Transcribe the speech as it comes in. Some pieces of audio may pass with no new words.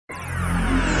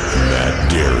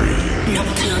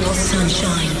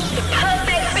Sunshine. The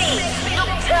perfect beat,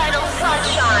 Nocturnal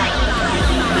Sunshine.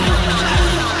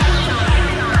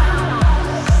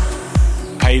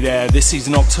 Hey there, this is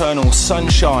Nocturnal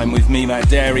Sunshine with me, Matt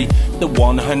Darey, the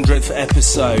 100th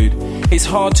episode. It's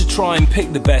hard to try and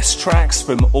pick the best tracks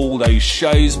from all those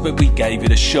shows, but we gave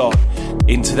it a shot.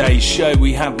 In today's show,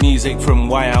 we have music from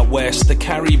Way Out West, the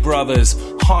Carey Brothers,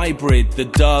 Hybrid, The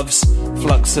Doves,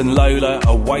 Flux and Lola,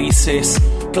 Oasis,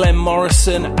 Glenn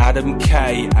Morrison, Adam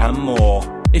Kay, and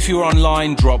more. If you're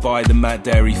online, drop by the Matt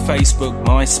Darey Facebook,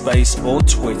 MySpace, or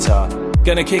Twitter.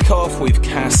 Gonna kick off with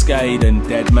Cascade and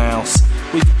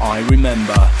Deadmau5 with I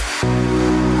Remember.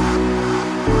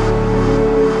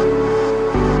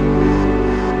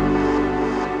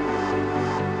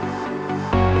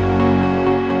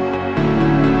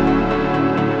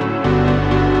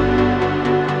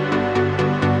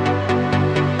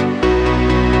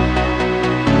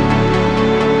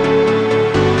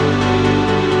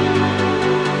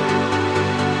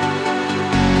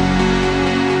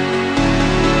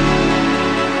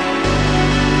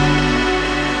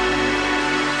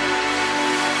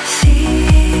 See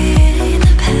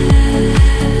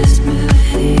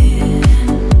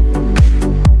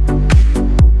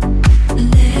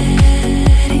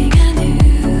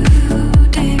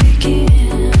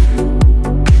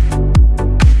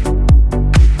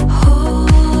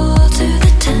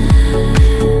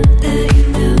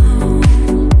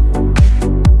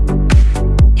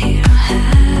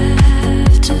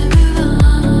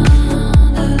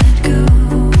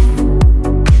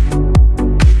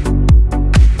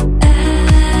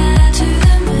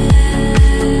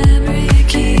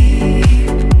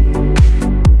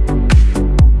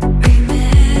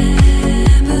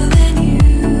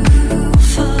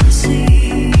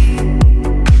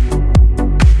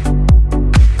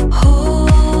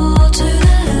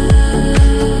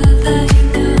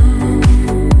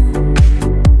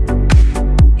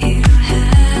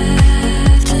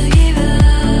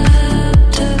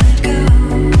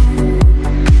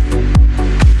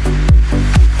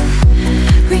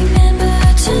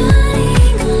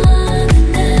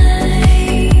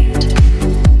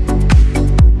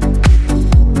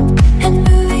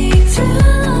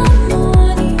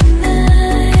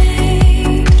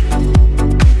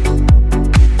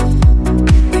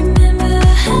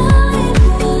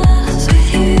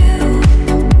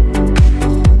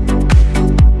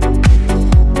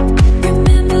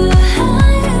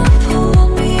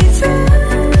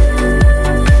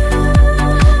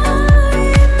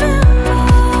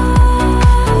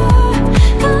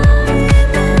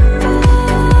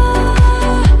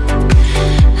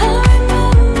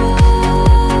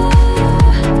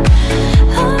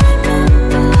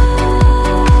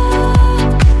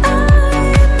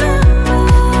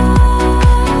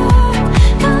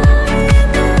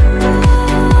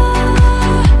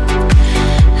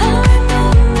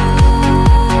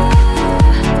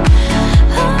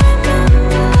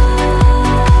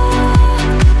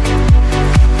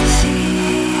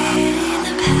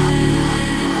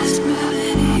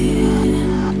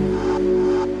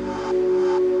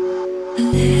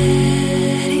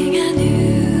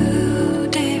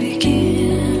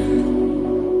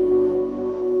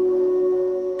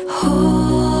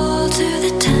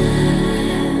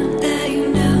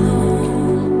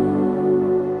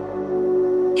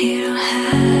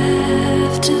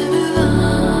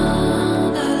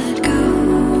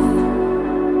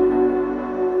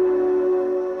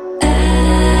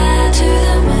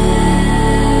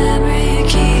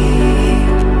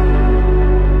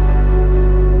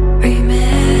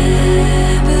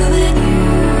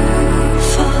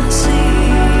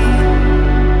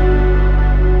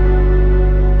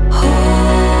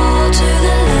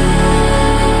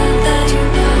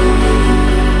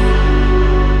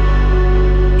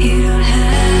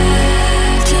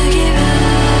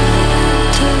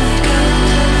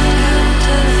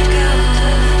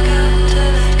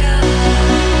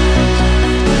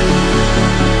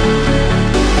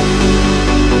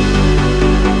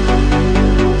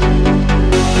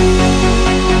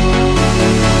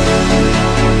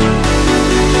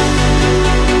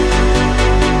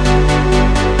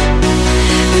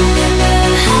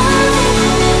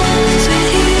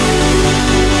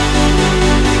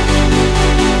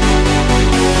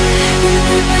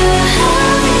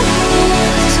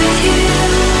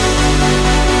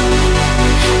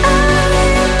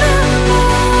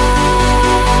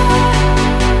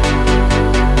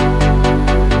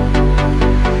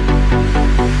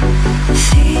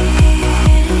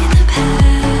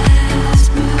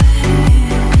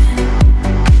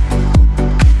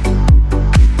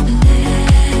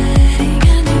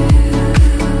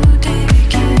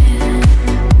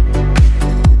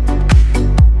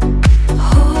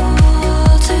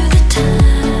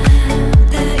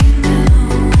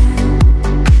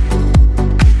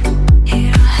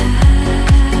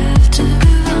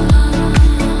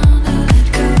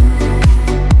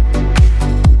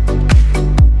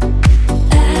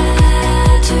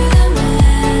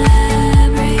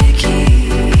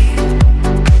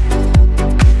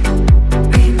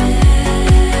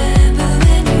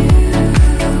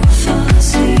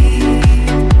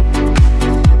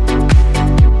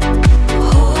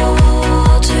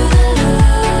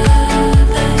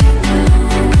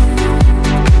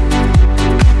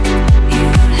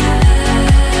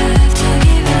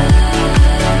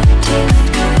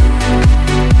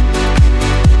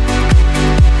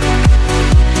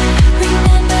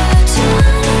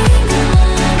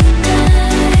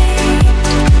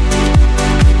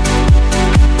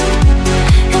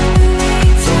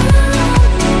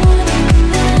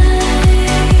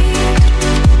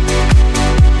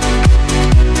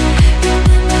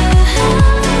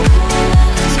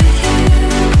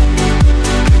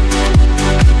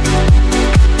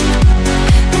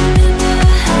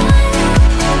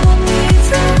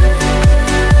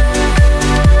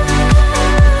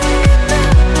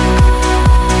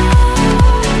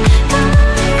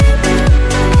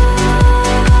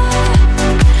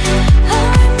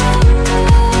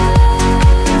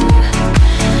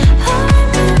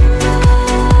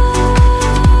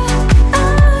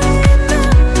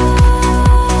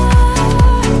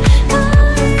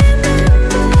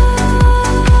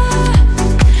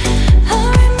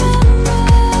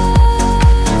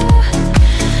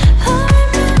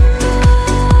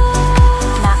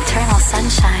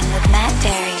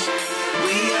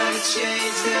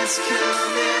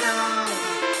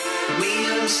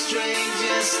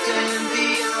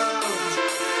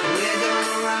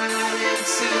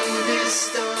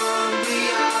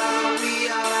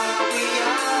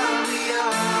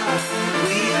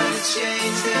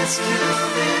change that's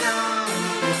coming on.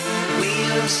 We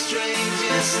are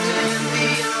strangers and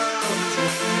beyond.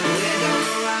 We're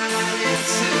gonna ride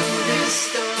into this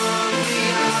storm. We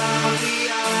are. We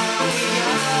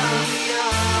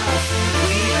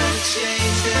are the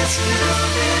change that's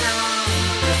coming on.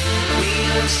 We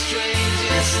are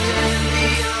strangers and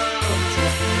beyond.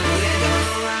 We're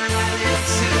gonna ride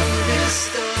into this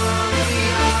storm. We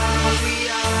are.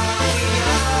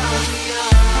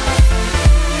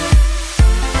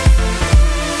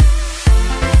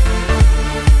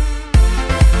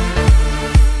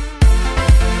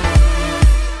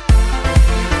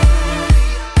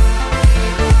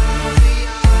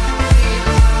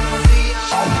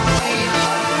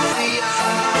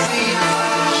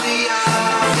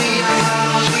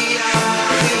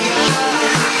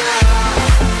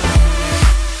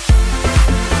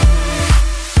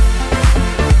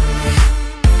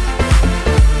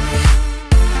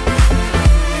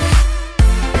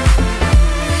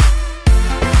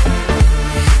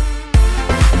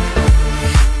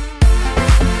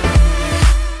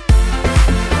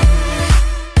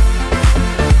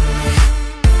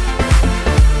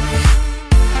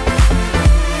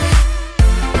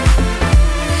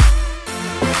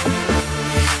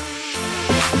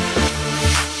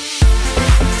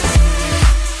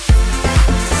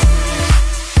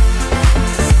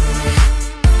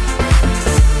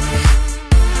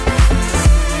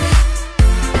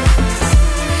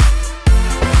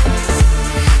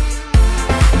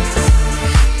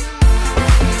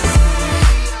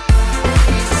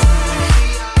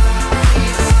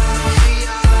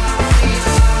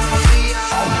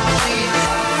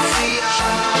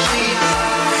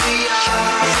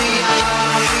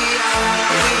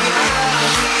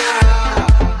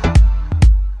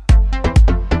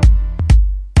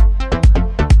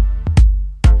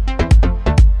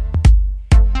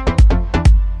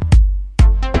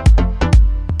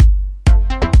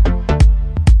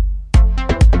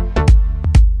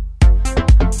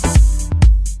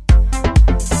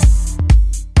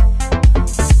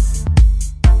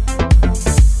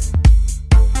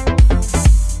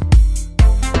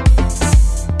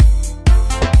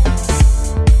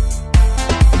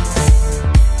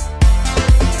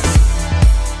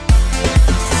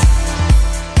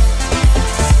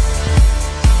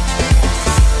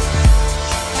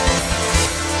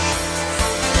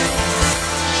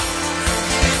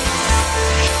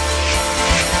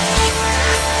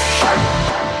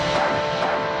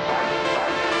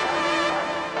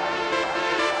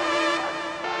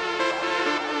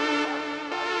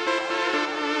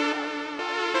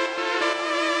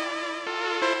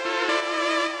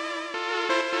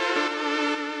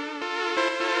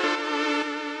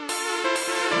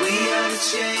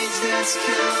 Change that's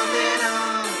coming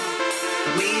on.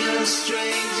 We are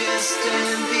strangers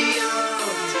and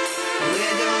beyond.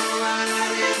 We're gonna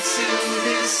ride into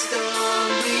this storm.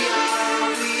 We are.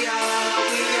 We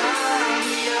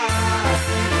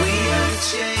are the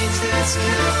change that's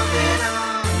coming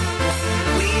on.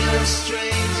 We are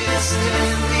strangers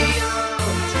and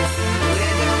beyond.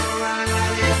 We're gonna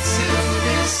ride into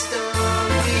this storm.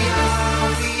 We are.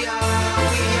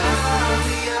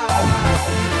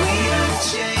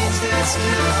 Change that's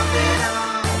coming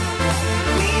on.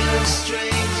 We are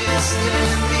strangers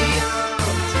and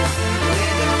beyond.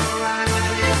 We're gonna ride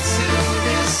into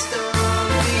this storm.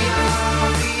 We are.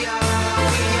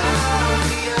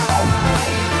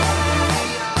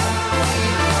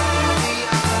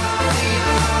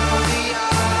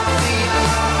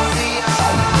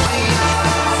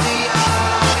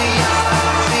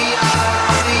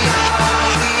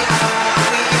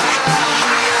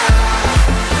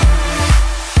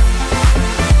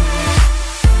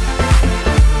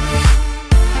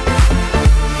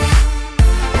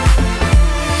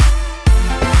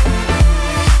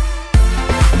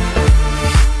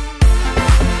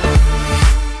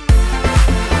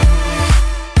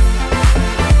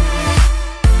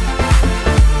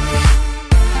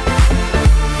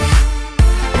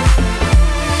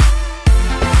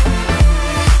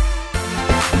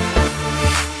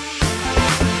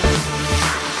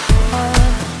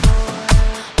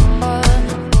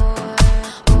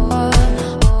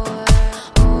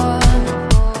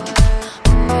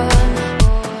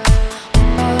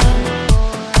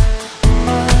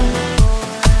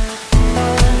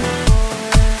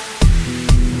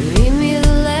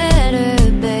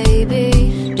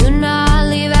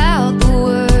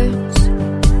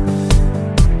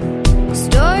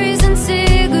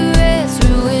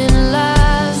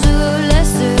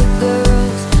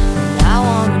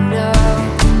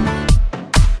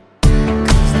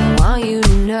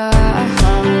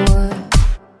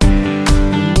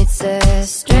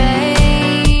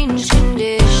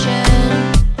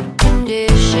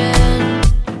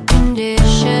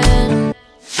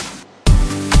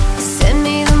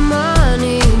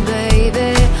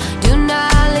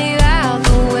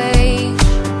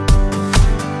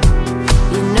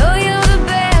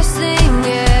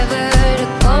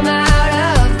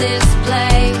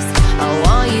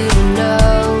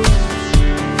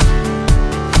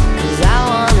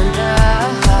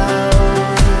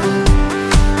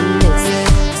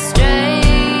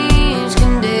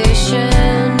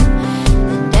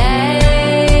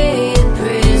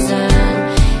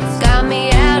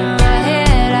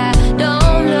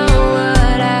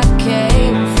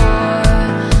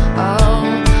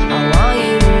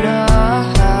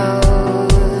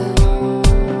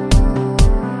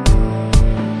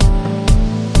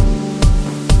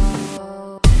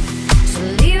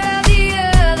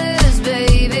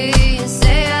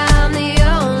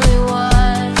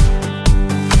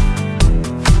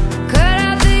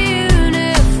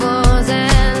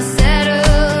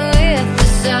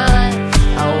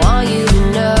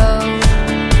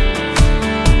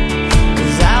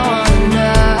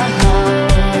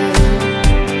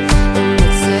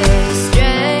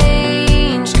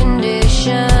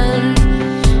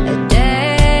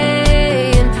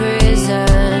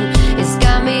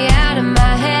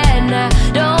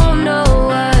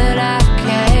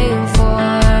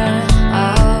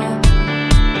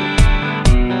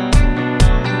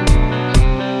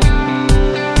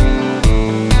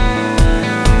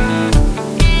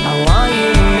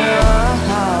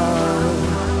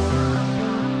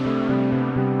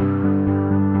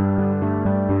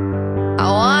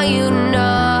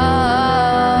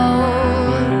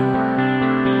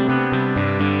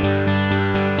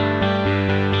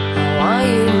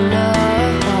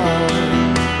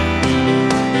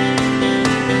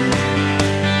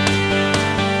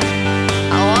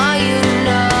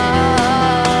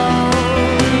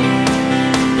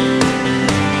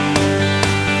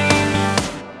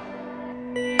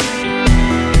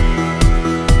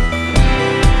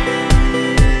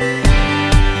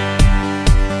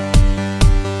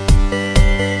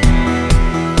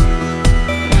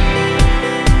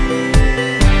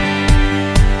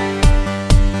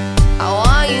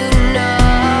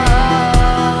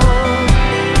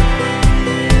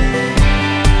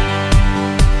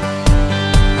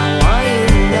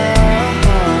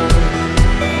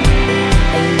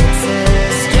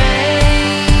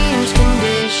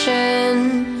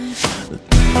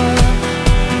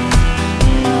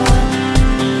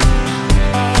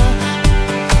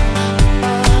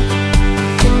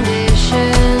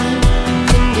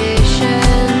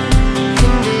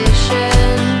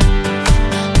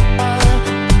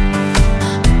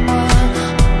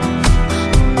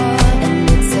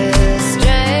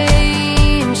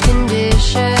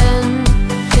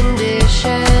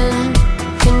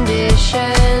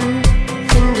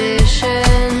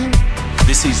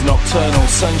 This is Nocturnal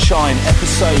Sunshine,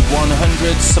 episode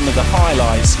 100, some of the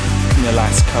highlights in the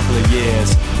last couple of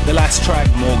years. The last track,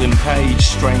 Morgan Page,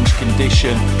 Strange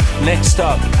Condition. Next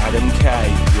up, Adam Kay,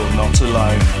 You're Not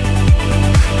Alone.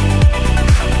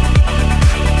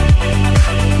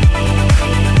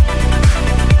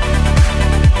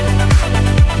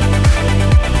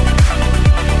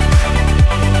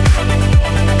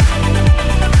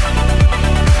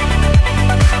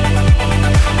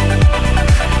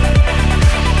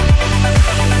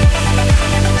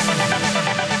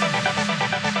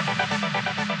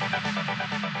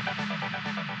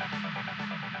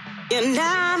 You're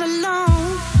not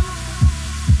alone.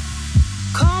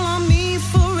 Call on me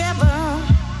forever.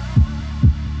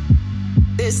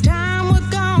 This time we're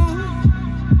gone.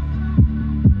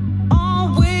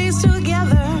 Always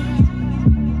together.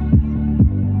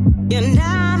 You're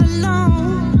not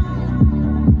alone.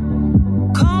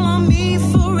 Call on me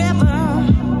forever.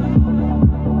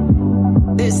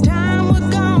 This time we're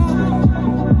gone.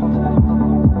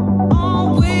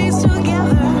 Always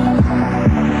together.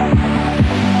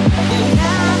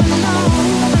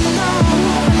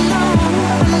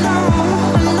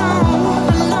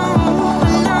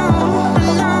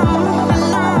 Alone.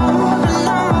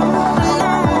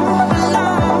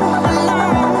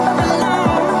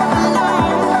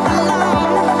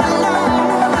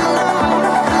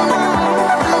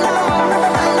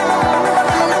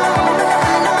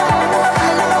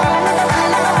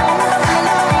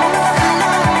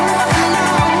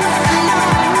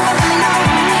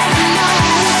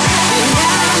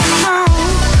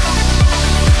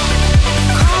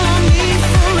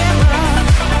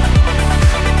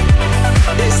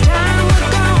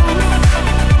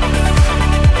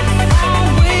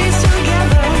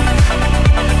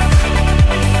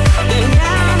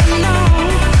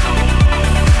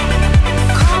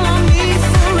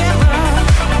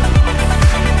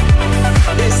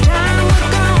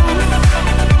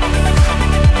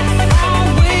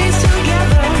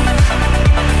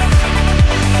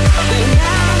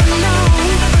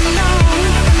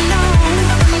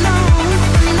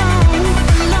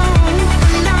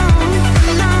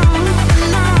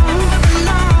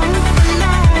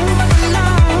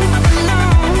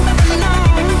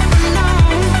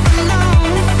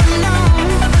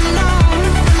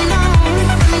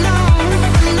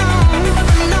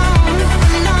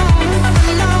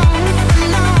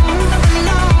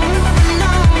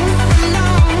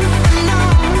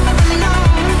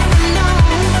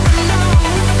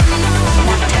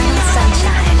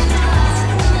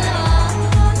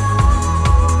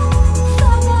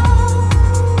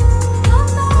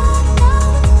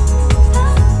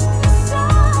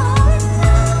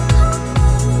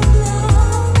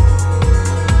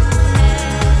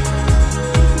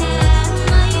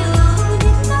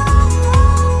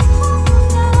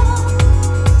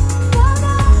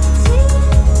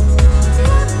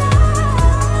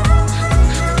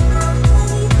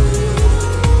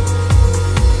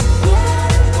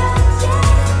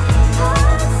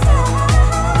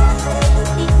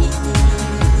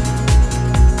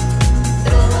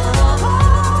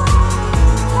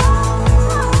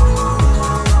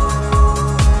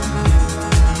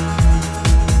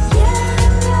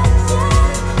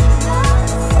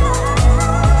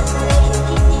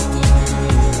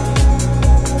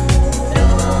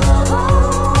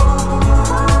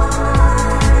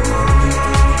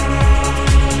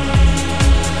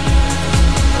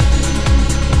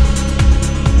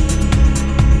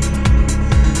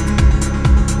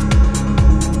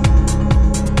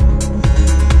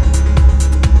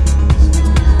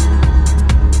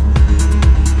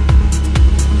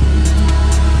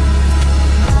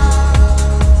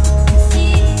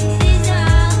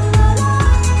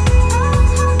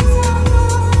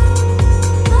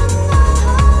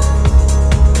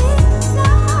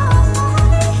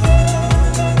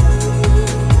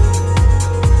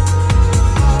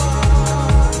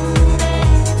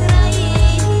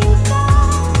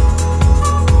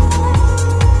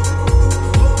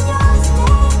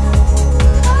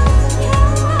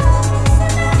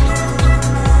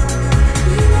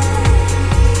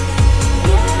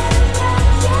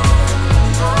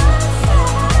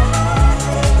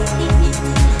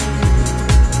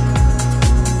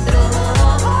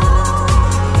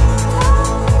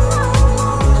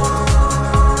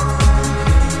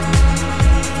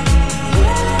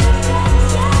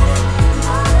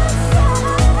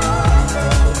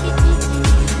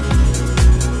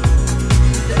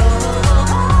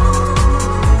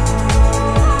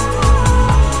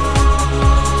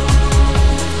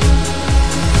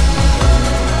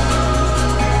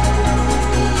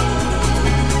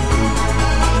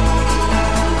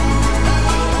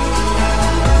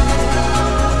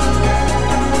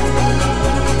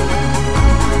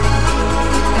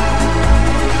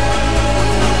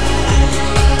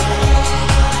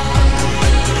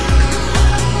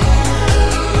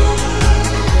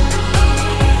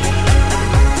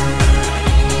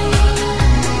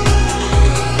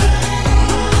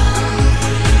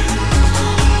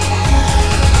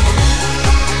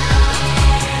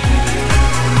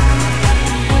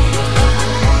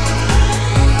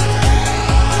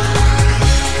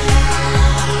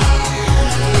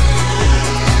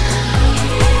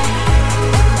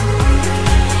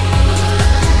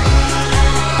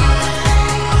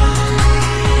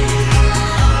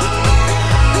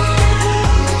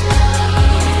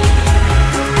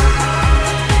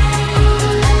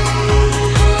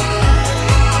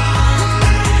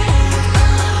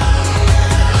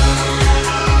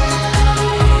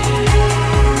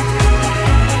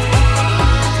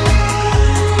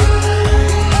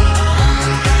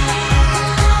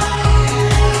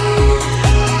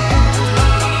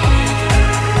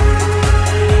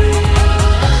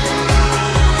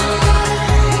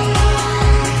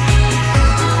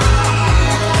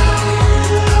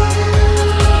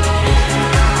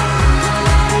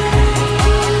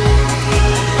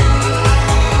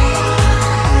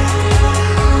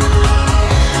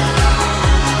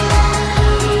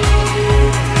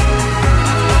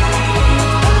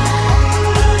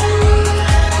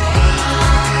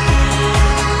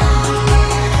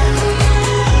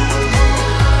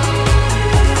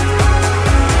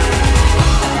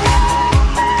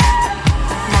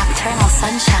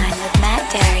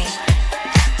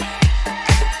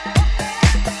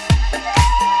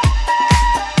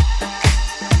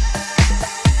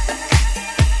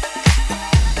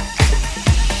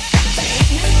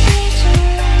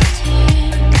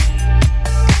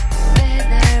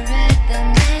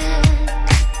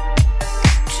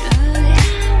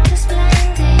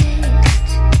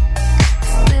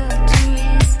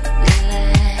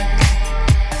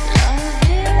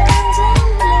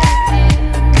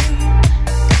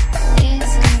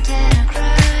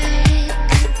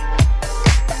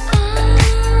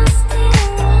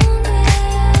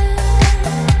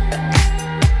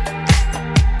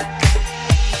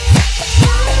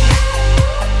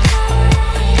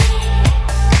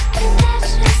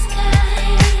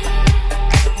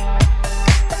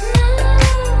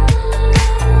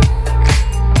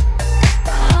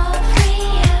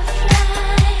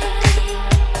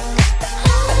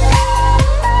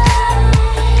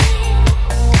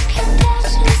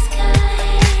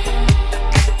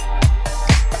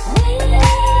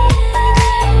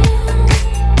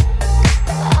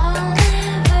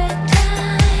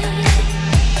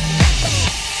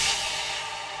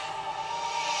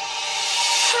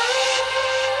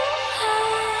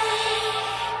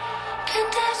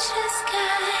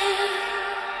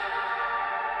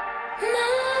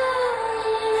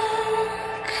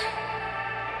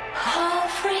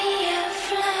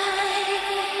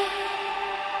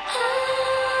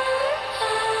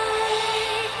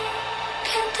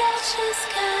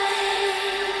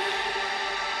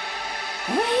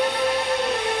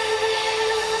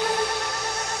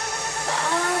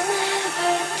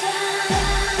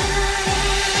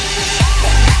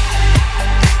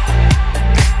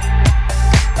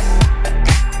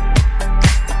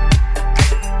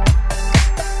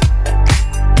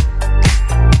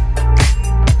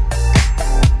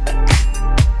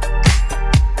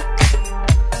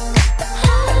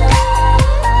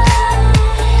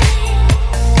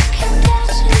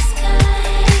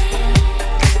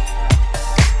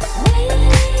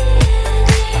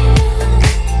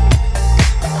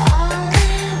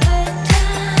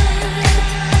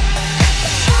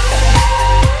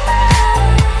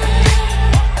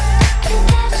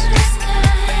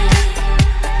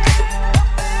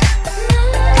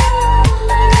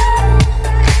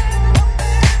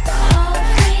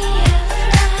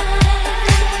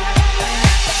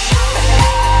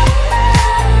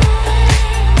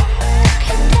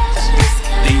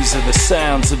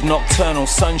 Sounds of Nocturnal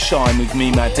Sunshine with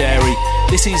me, Matt Darey.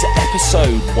 This is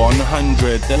episode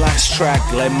 100. The last track,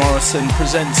 Glenn Morrison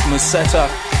presents Musetta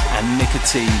and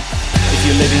Nicotine. If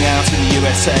you're living out in the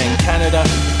USA and Canada,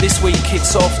 this week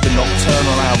kicks off the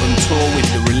Nocturnal album tour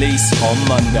with the release on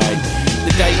Monday.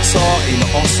 The dates are in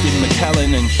Austin,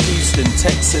 McAllen and Houston,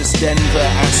 Texas, Denver,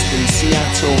 Aspen,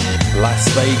 Seattle,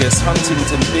 Las Vegas,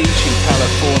 Huntington Beach in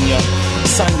California,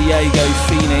 San Diego,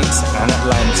 Phoenix and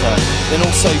Atlanta. Then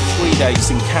also 3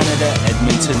 days in Canada,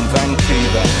 Edmonton,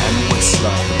 Vancouver and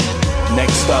Whistler.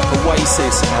 Next up,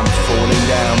 Oasis and Falling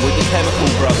Down with the Chemical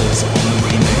Brothers on the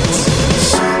remix.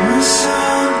 Summer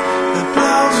sun that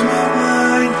blows my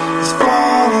mind is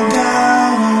falling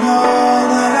down on all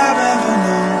that I've ever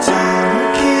known. Time to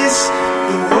kiss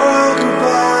the world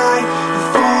goodbye. The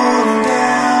falling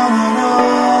down on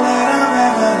all that I've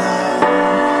ever known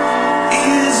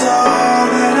is all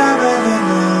that I've ever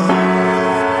known.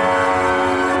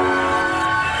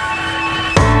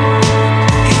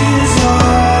 Is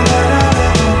all that I've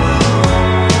ever known.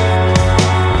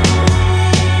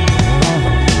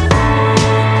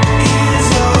 Is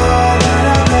all that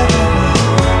I've ever known.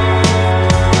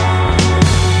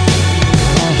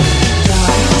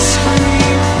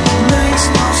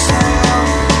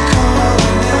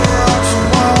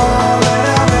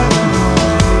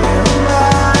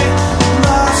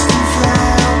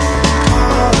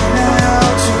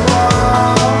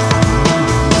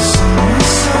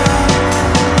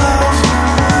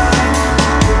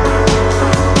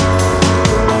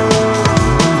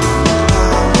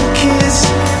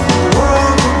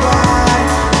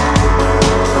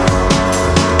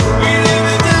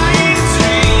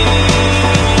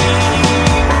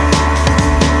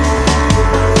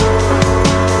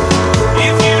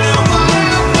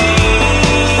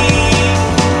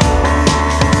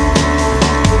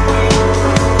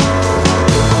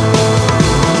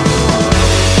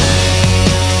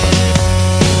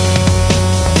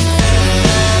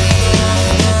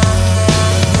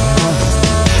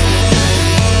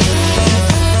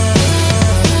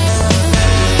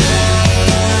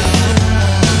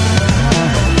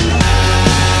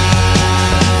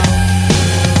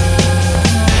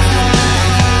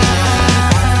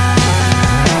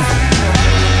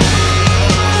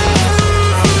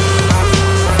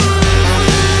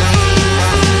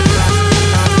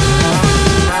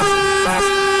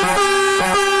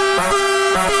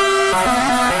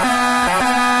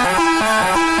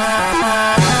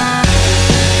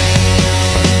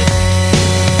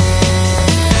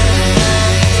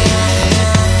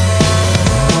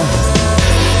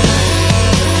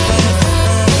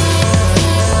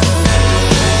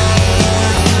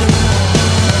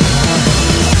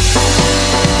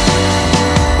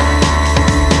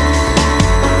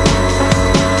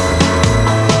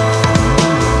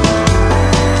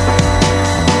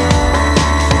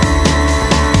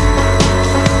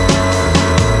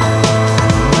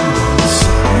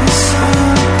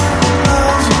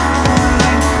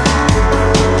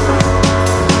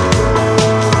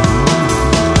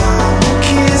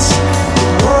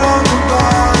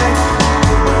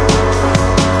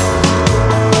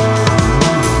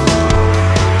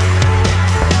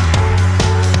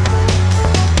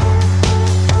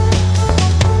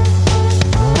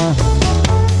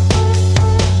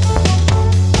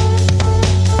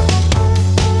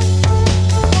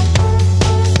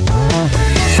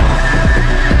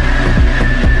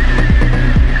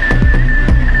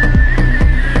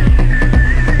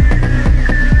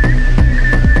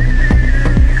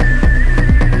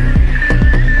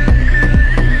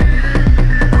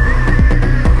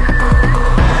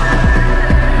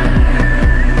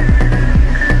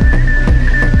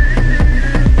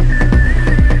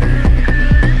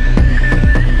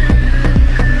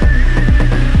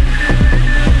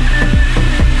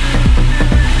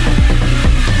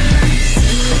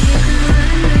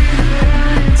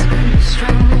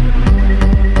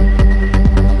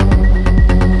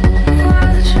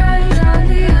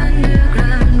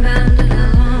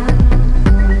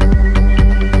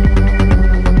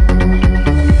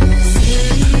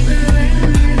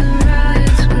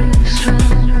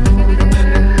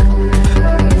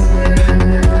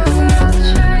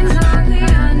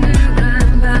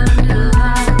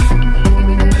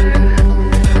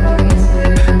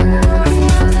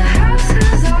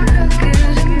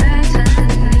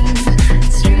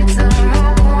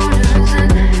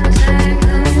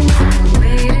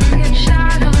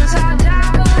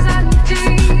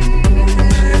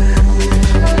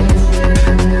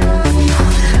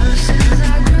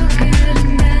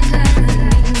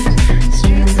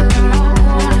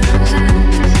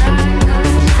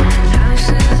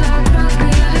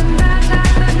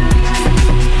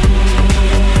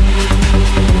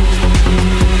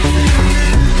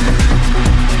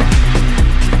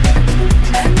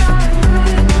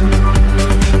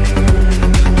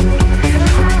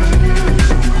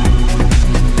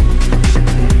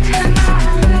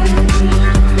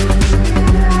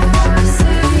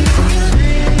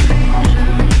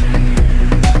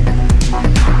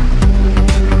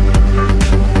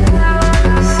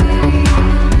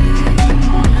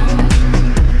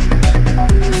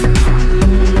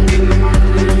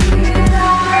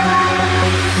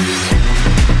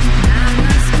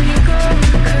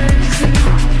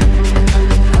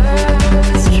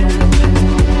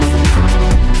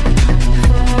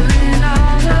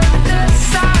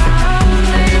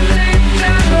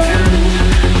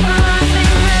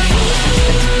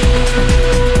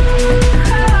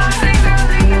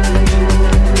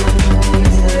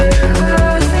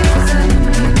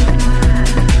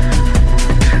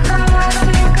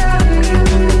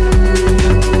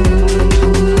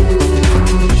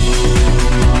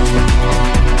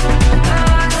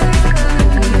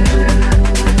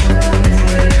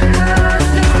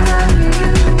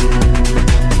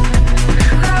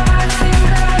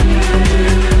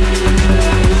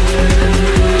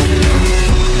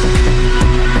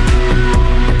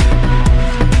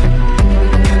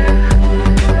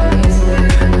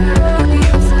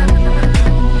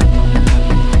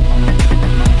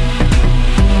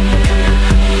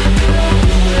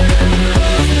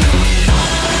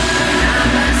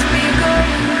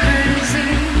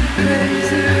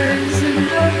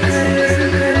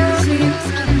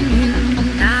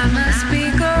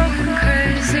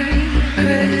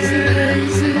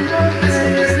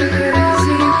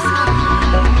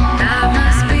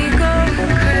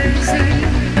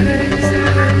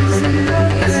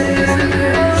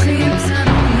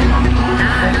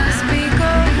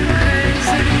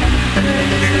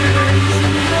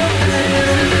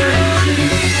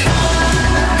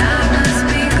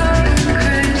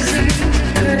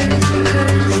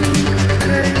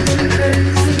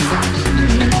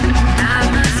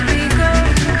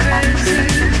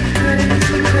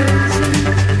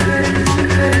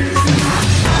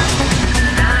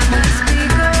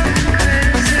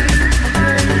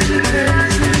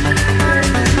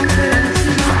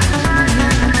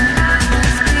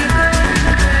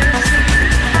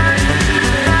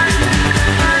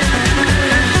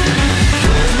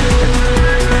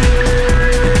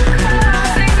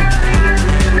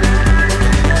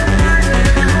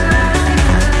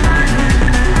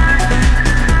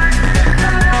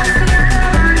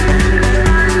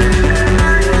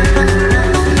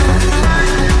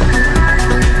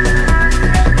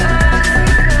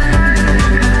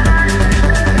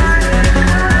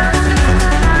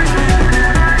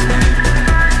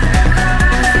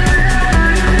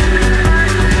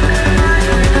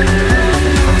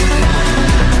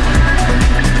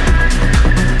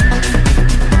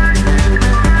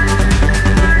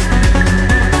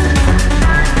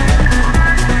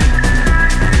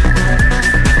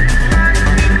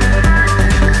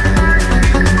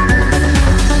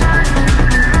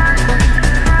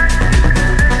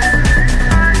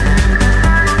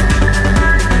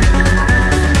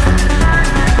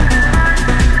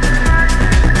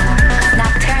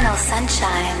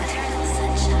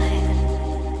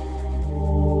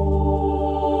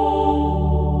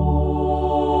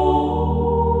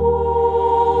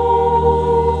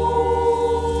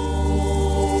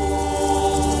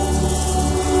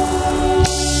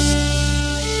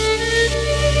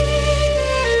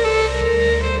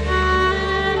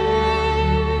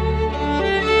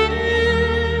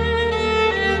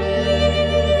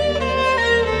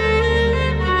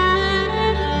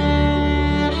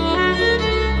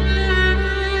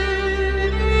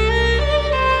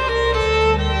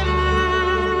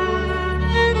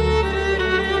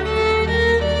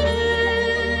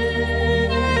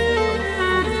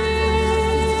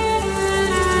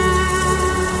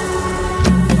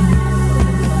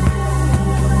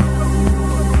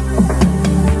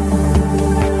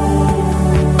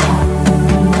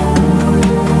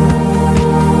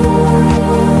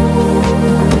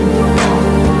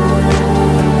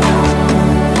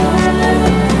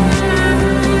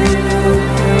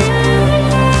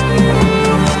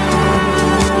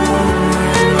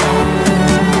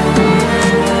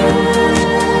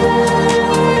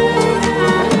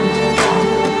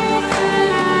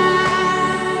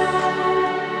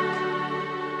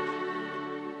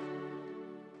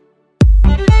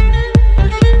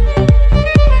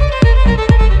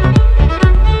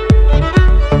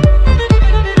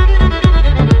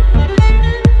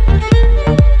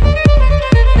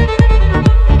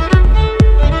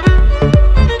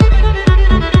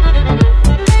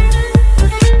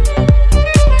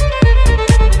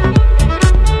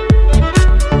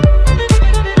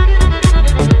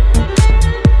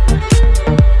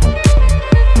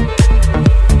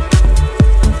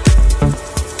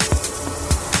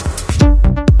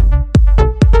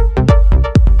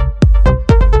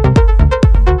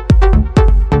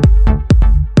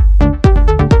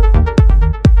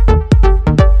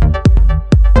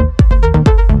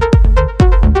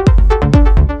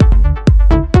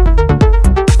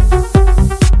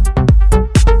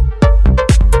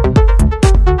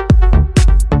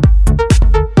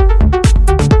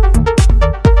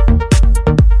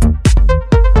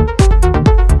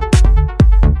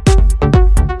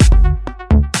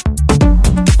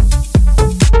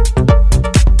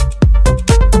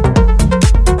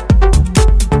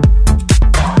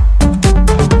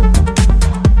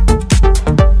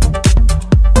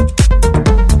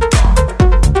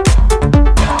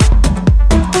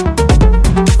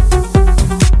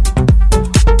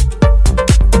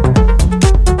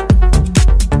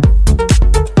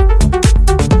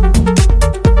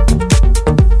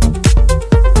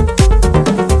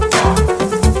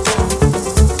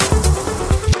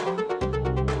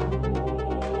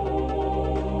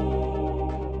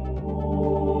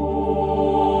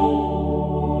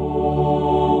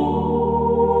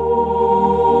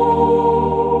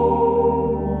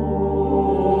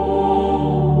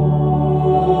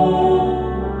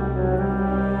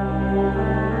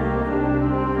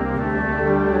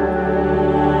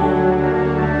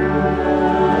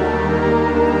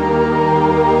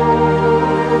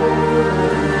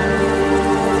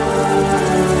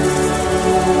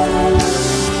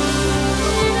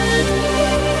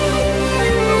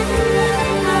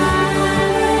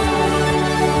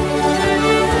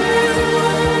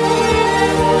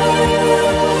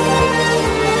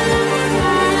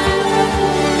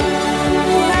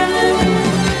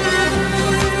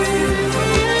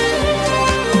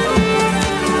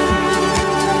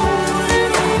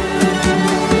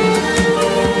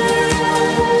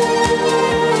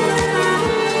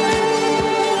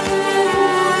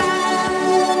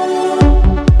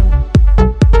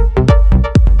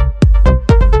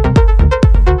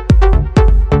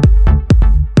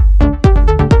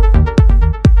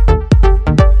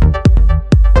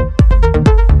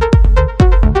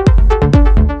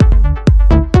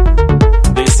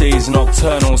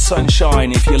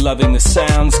 Sunshine. If you're loving the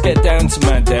sounds, get down to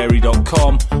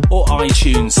mattdarey.com or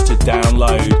iTunes to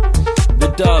download. The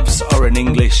Doves are an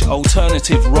English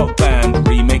alternative rock band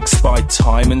remixed by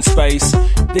Time and Space.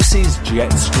 This is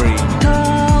Jetstream.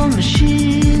 Time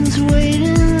machines wait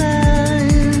in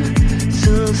line,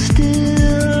 so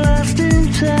still lost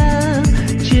in time.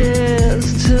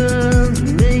 Just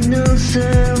turn, make no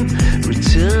sound,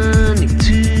 returning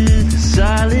to the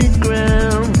solid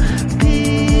ground.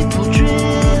 People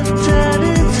drift out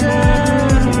of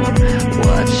time,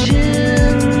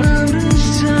 watching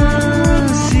numbers turn.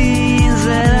 Seems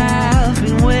that I've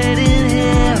been waiting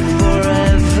here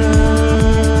forever.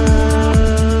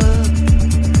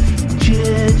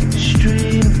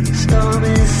 Jetstream,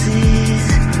 stormy seas,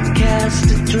 cast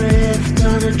adrift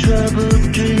on a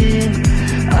troubled dream.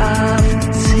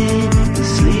 I've seen the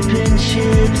sleeping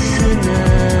ship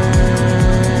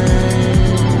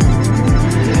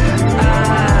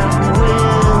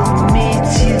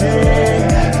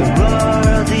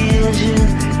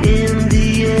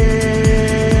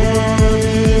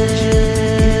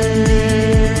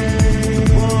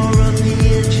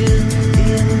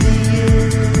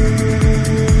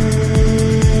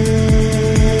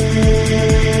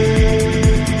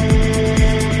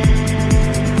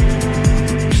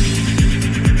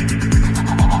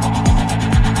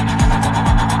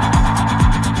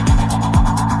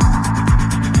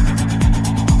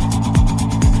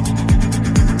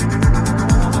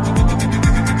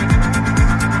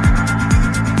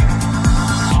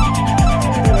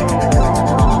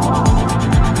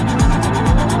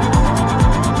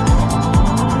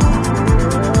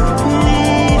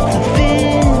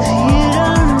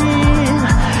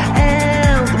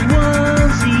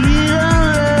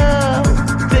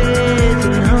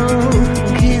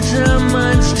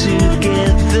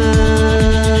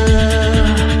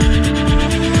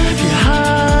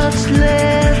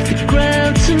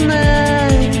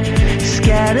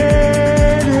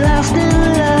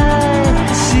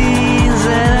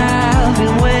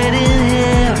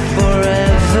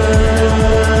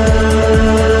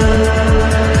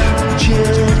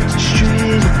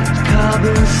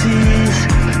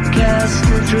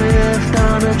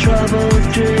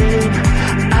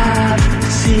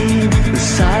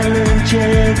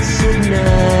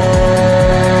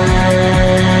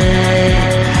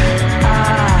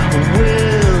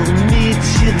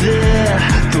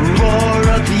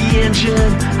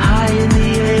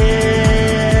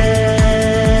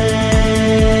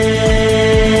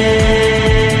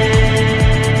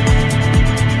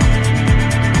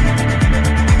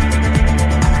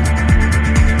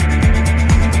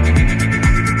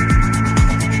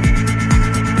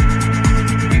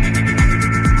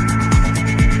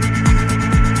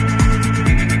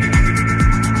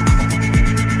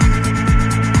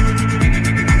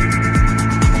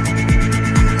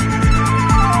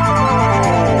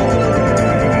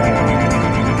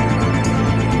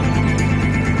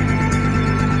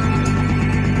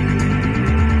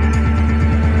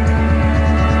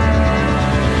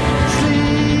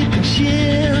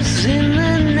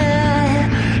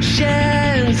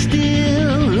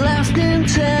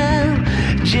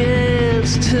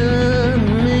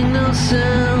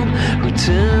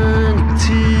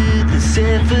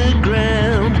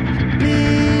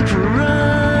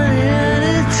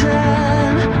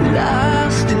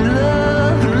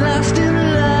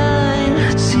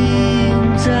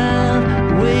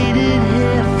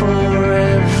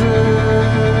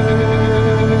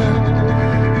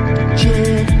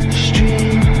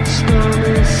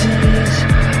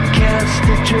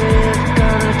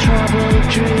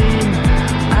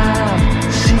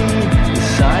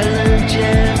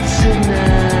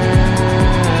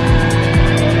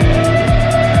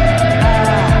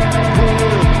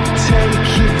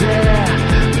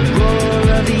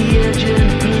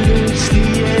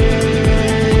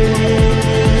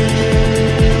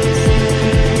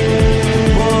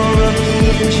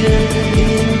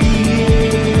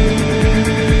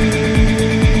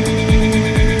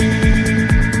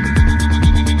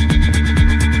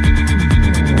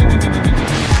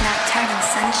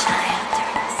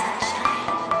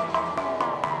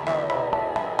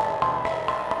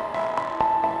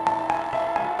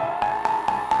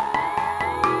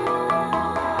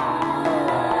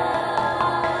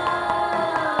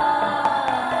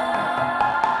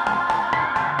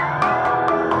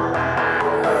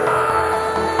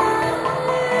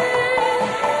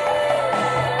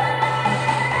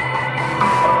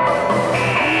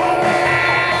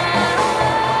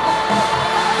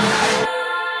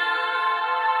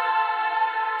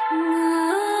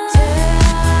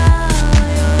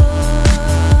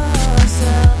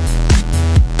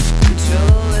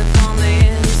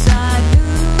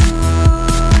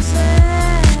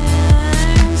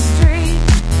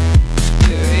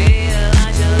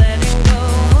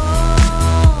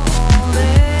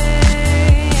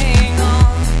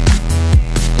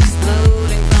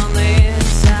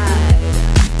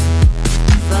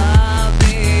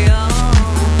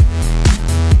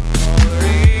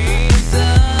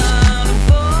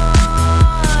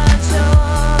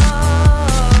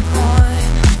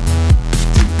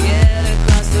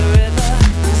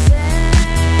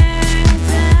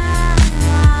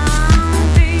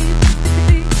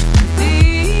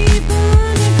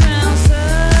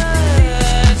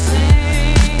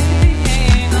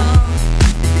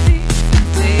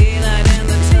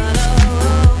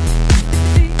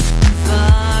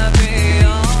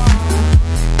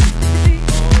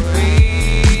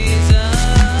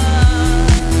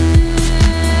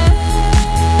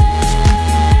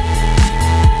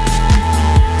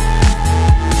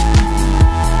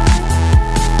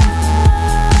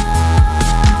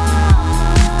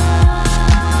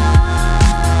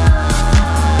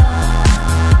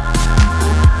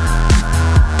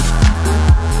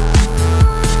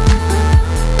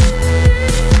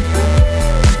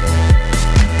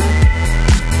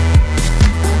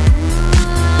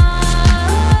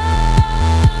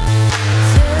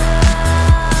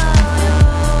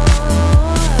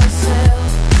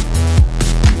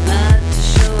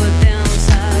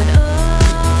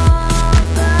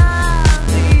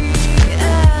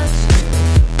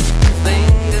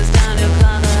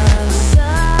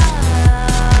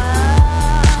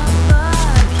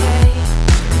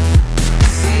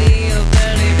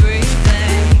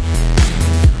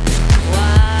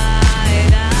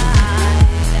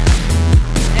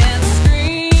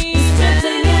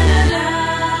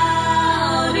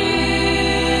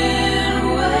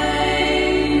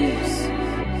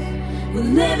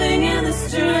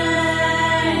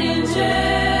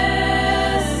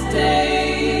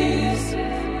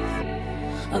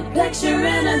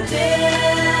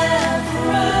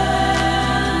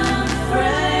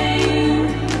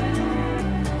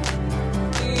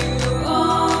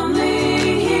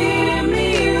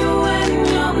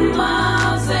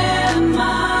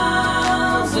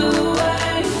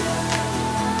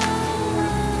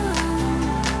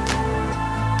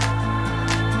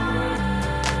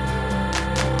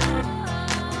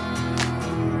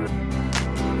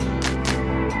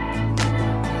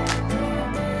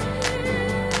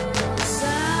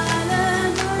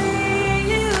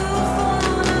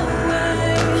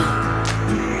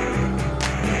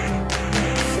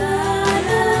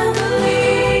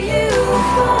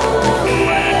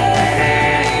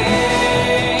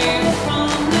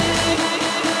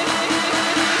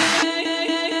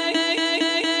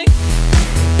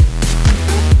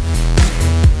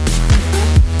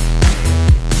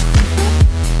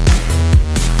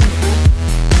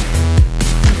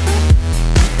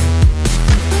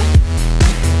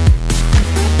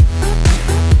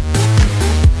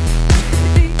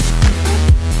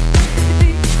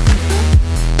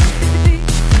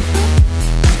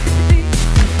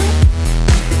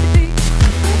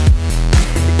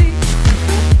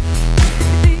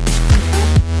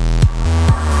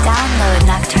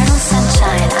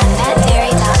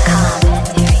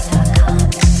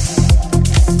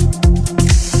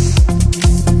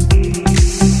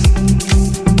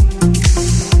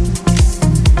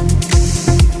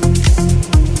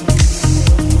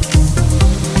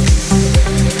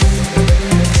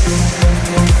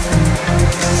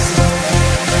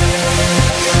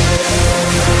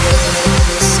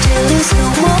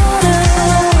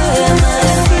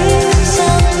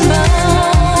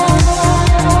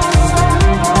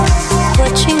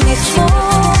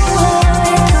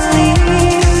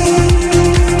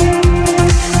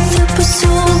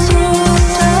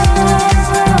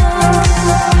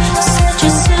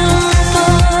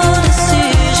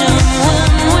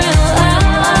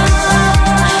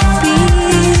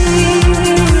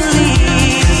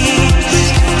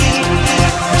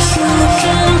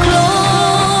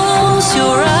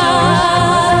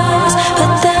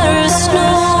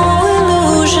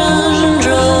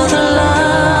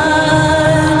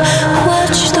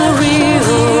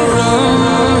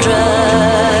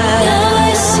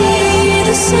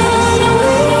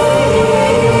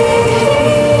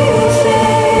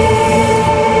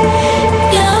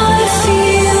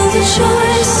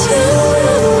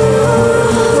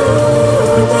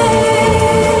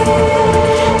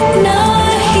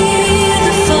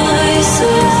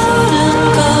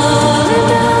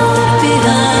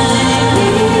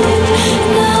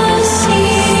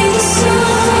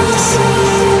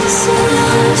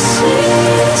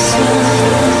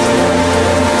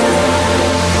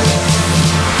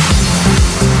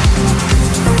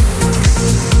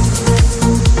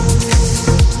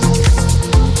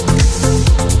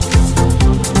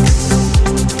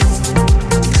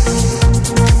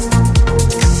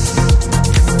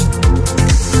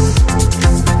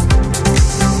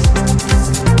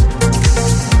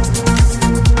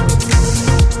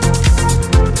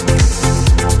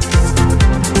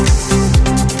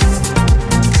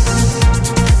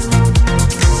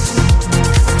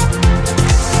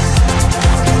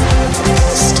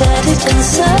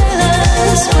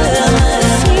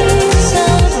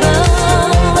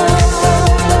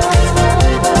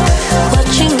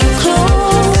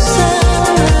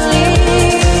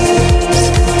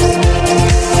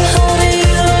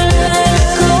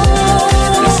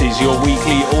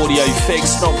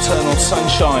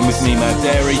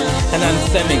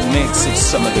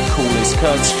some of the coolest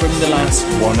cuts from the last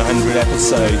 100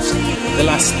 episodes. The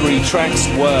last 3 tracks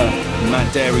were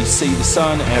Matt Darey, See the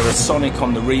Sun, Aerosonic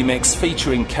on the remix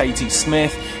featuring Katie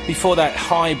Smith, before that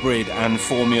Hybrid and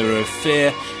Formula of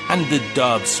Fear, and The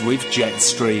Dubs with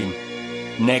Jetstream.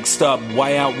 Next up,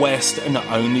 Way Out West and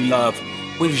Only Love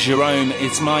with Jerome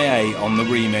Isma-Ae on the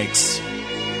remix.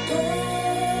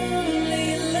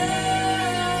 Only love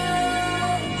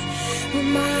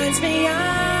reminds me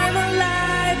I'm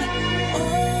alive.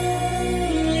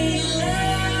 Only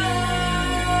love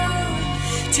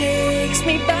takes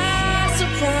me by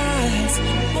surprise.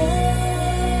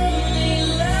 Only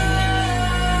love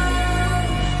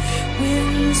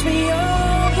wins me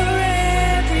over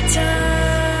every time.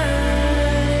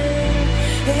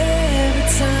 Every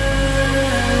time.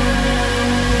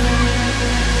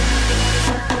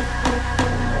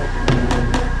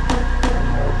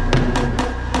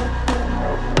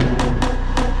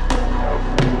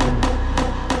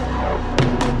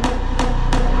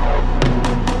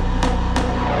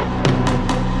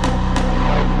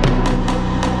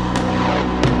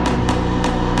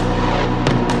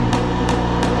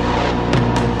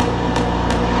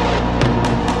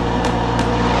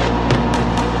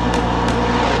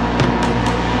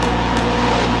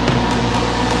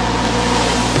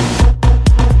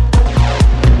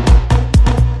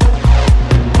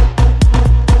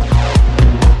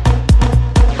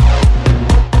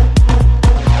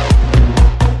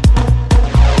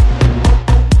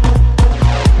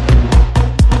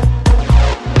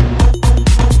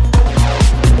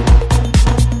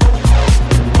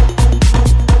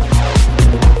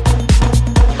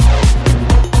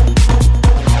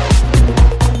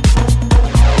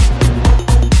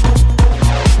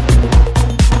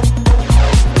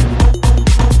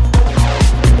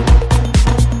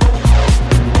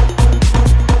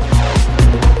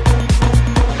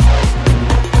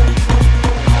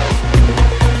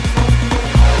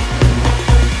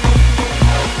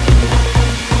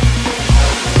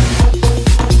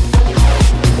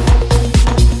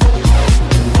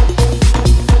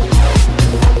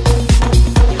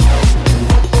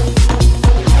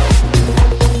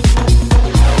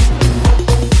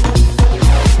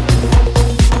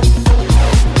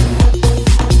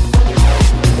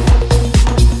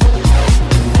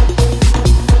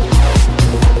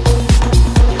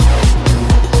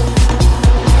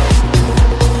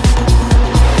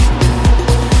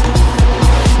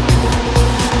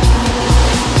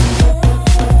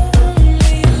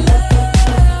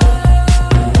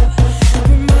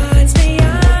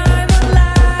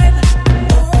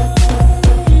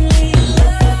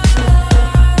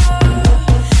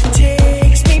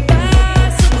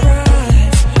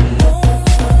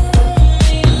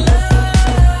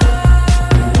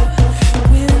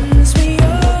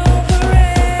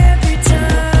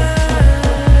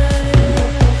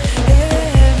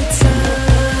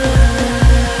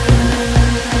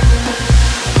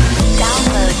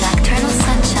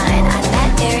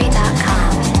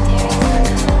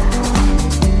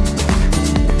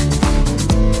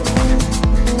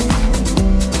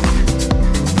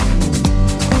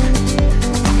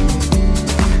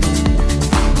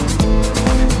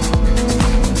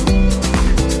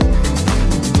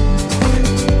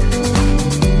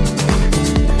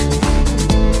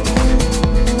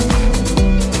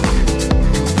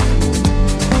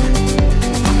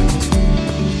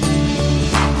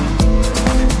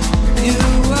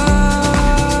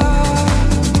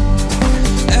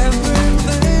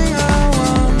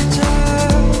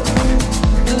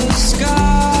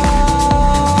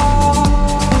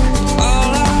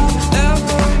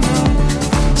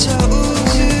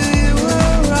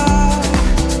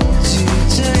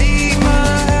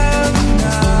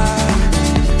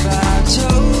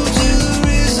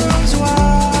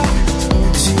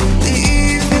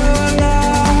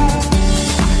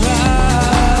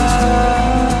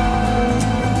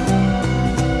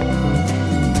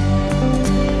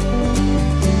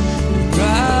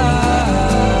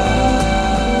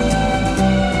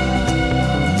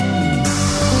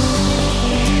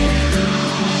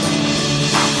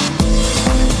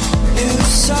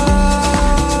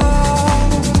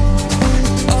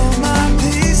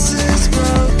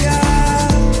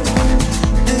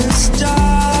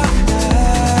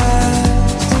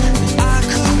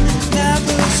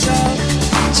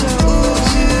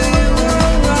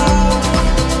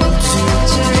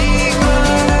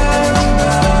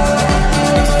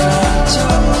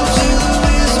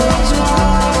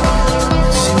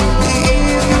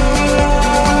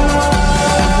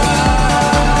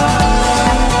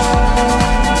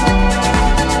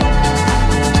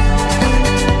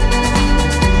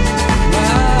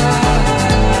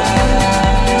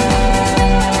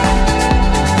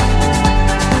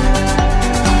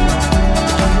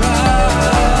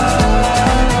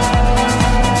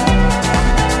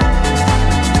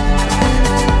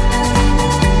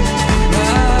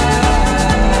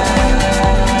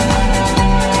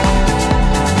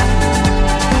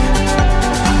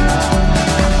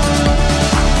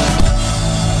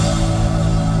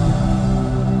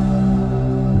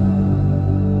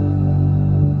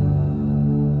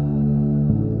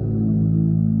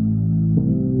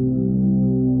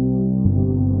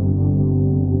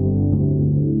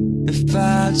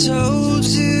 I told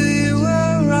you you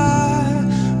were right,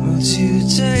 would you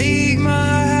take my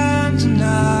hand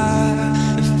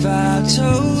tonight? If I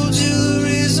told you the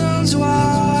reasons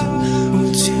why,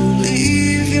 would you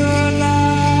leave your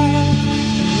life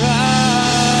right?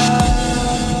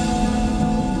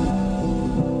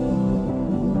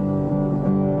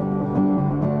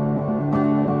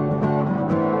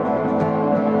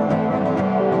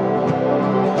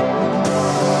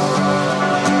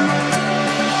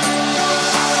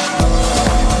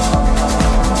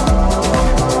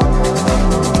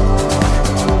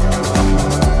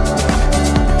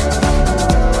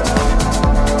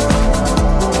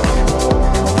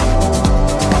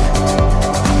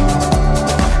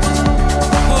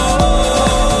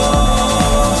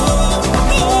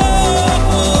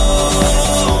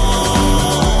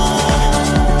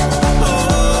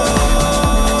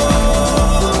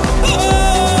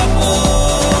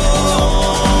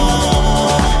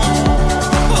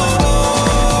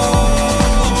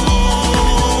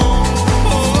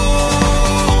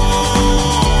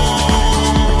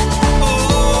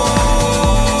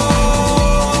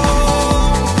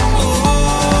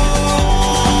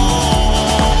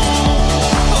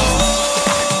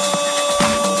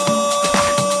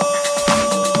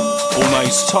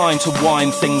 Time to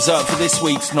wind things up for this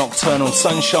week's Nocturnal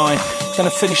Sunshine. Gonna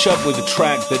finish up with a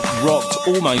track that rocked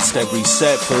almost every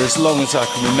set for as long as I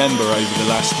can remember over the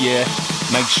last year.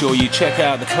 Make sure you check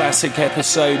out the classic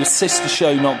episode of Sister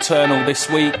Show Nocturnal this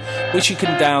week, which you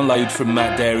can download from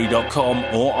mattdarey.com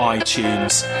or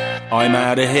iTunes. I'm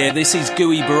out of here. This is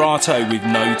Gooey Barato with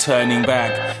No Turning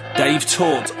Back. Dave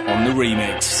Tort on the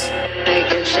remix. I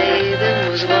can say the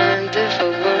most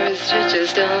wonderful words, you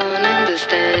just don't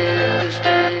understand.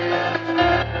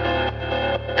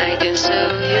 I can show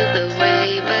you the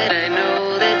way, but I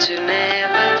know that you'll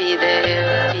never be there.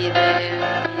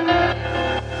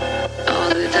 All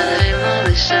the time on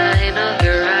the shine of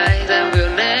your